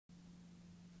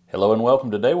Hello and welcome.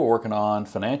 Today we're working on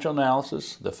financial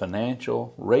analysis, the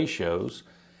financial ratios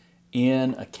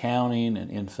in accounting and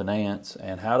in finance,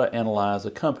 and how to analyze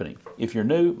a company. If you're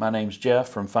new, my name's Jeff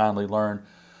from Finally Learn.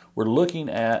 We're looking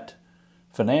at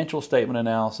financial statement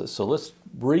analysis, so let's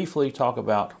briefly talk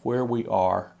about where we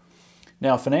are.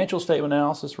 Now, financial statement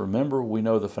analysis, remember we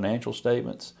know the financial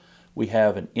statements. We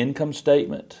have an income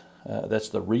statement, that's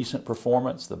the recent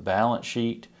performance, the balance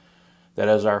sheet, that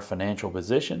is our financial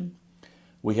position.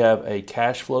 We have a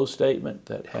cash flow statement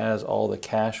that has all the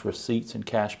cash receipts and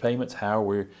cash payments, how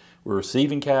we're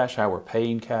receiving cash, how we're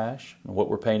paying cash, and what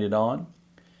we're paying it on. And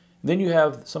then you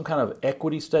have some kind of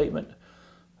equity statement,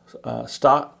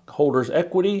 stockholders'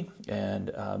 equity, and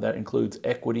that includes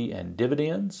equity and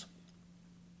dividends.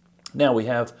 Now we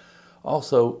have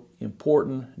also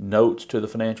important notes to the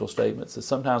financial statements that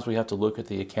sometimes we have to look at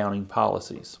the accounting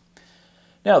policies.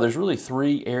 Now there's really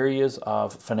three areas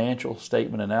of financial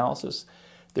statement analysis.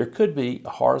 There could be a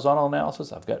horizontal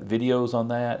analysis. I've got videos on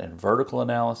that, and vertical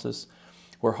analysis.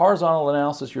 Where horizontal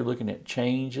analysis, you're looking at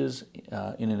changes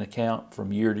in an account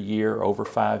from year to year, over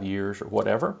 5 years or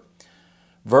whatever.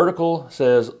 Vertical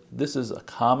says this is a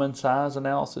common size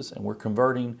analysis, and we're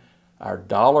converting our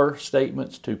dollar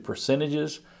statements to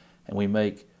percentages, and we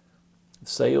make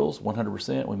sales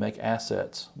 100%, we make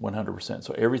assets 100%.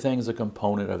 So everything is a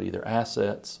component of either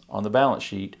assets on the balance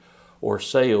sheet or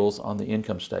sales on the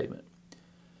income statement.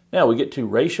 Now we get to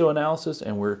ratio analysis,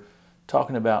 and we're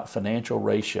talking about financial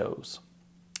ratios.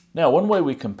 Now, one way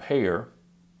we compare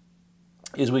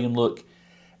is we can look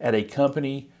at a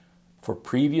company for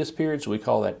previous periods. We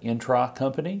call that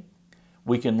intra-company.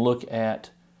 We can look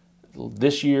at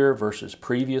this year versus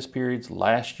previous periods,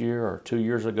 last year or 2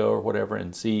 years ago or whatever,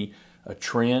 and see a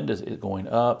trend. Is it going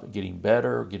up, getting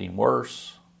better, getting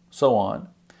worse, so on.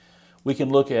 We can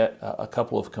look at a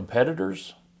couple of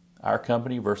competitors, our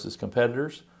company versus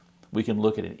competitors. We can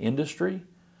look at an industry,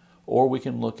 or we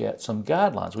can look at some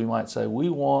guidelines. We might say we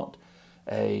want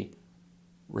a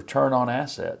return on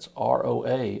assets,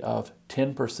 ROA, of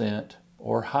 10%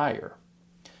 or higher.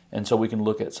 And so we can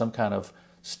look at some kind of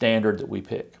standard that we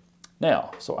pick.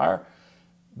 Now, so our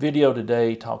video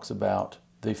today talks about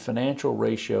the financial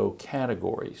ratio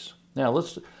categories. Now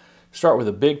let's start with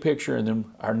a big picture, and then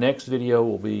our next video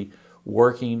will be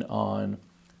working on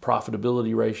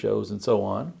profitability ratios and so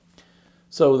on.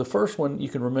 So the first one you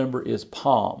can remember is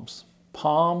POMS.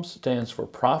 POMS stands for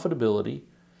profitability,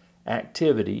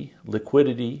 activity,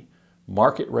 liquidity,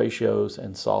 market ratios,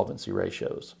 and solvency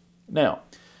ratios. Now,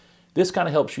 this kind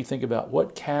of helps you think about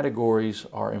what categories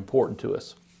are important to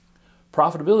us.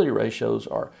 Profitability ratios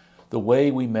are the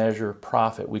way we measure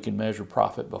profit. We can measure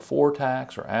profit before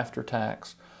tax or after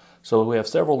tax. So we have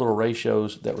several little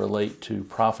ratios that relate to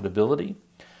profitability.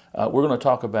 We're going to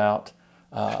talk about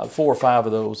 4 or 5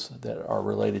 of those that are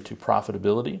related to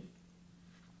profitability.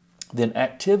 Then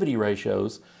activity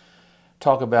ratios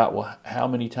talk about how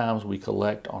many times we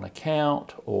collect on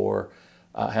account, or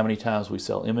how many times we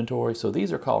sell inventory. So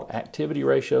these are called activity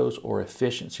ratios or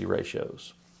efficiency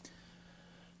ratios.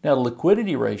 Now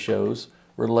liquidity ratios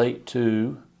relate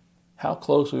to how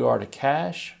close we are to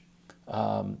cash,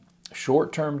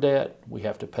 short-term debt we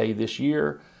have to pay this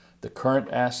year, the current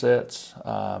assets,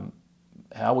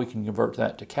 how we can convert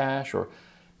that to cash, or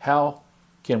how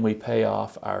can we pay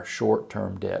off our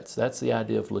short-term debts. That's the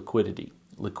idea of liquidity.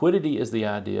 Liquidity is the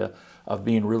idea of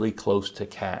being really close to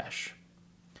cash.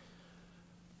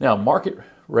 Now, market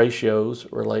ratios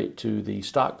relate to the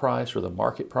stock price or the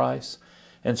market price.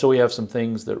 And so we have some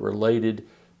things that are related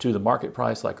to the market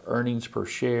price, like earnings per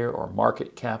share or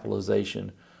market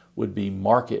capitalization would be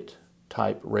market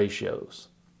type ratios.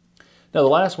 Now, the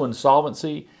last one,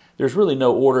 solvency. There's really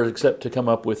no order except to come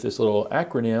up with this little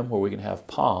acronym where we can have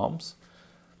POMS.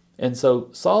 And so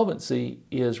solvency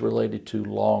is related to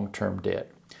long-term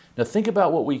debt. Now think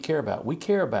about what we care about. We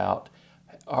care about,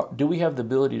 do we have the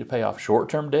ability to pay off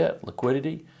short-term debt,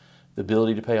 liquidity, the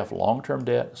ability to pay off long-term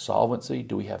debt, solvency,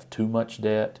 do we have too much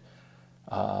debt,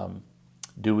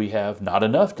 do we have not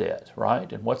enough debt,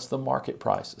 right? And what's the market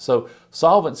price? So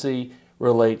solvency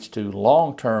relates to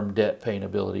long-term debt paying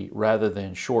ability rather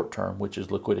than short-term, which is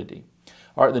liquidity.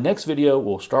 All right, the next video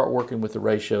we'll start working with the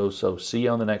ratios, so see you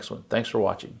on the next one. Thanks for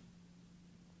watching.